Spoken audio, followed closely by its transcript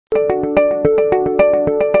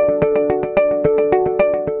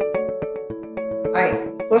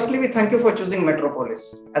Firstly, we thank you for choosing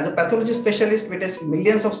Metropolis. As a pathology specialist, we test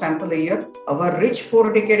millions of samples a year. Our rich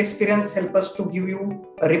 4-decade experience helps us to give you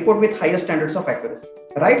a report with higher standards of accuracy.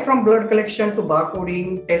 Right from blood collection to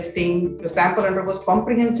barcoding, testing, the sample undergoes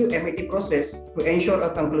comprehensive MET process to ensure a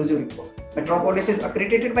conclusive report. Metropolis is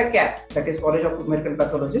accredited by CAP, that is College of American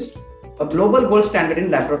Pathologists, a global gold standard in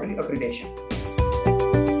laboratory accreditation.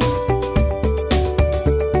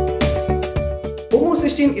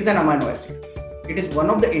 Homocysteine is an amino acid. It is one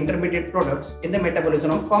of the intermediate products in the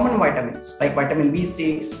metabolism of common vitamins like vitamin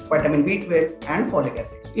B6, vitamin B12 and folic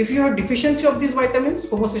acid. If you have deficiency of these vitamins,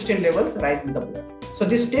 homocysteine levels rise in the blood. So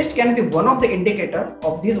this test can be one of the indicator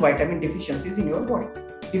of these vitamin deficiencies in your body.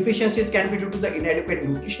 Deficiencies can be due to the inadequate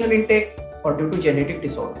nutritional intake or due to genetic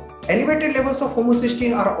disorder. Elevated levels of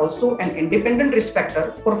homocysteine are also an independent risk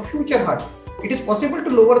factor for future heart disease. It is possible to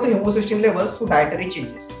lower the homocysteine levels through dietary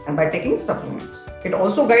changes and by taking supplements. It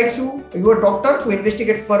also guides your doctor to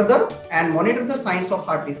investigate further and monitor the signs of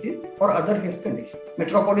heart disease or other health conditions.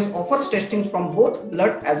 Metropolis offers testing from both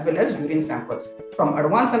blood as well as urine samples from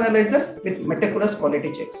advanced analyzers with meticulous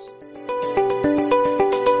quality checks.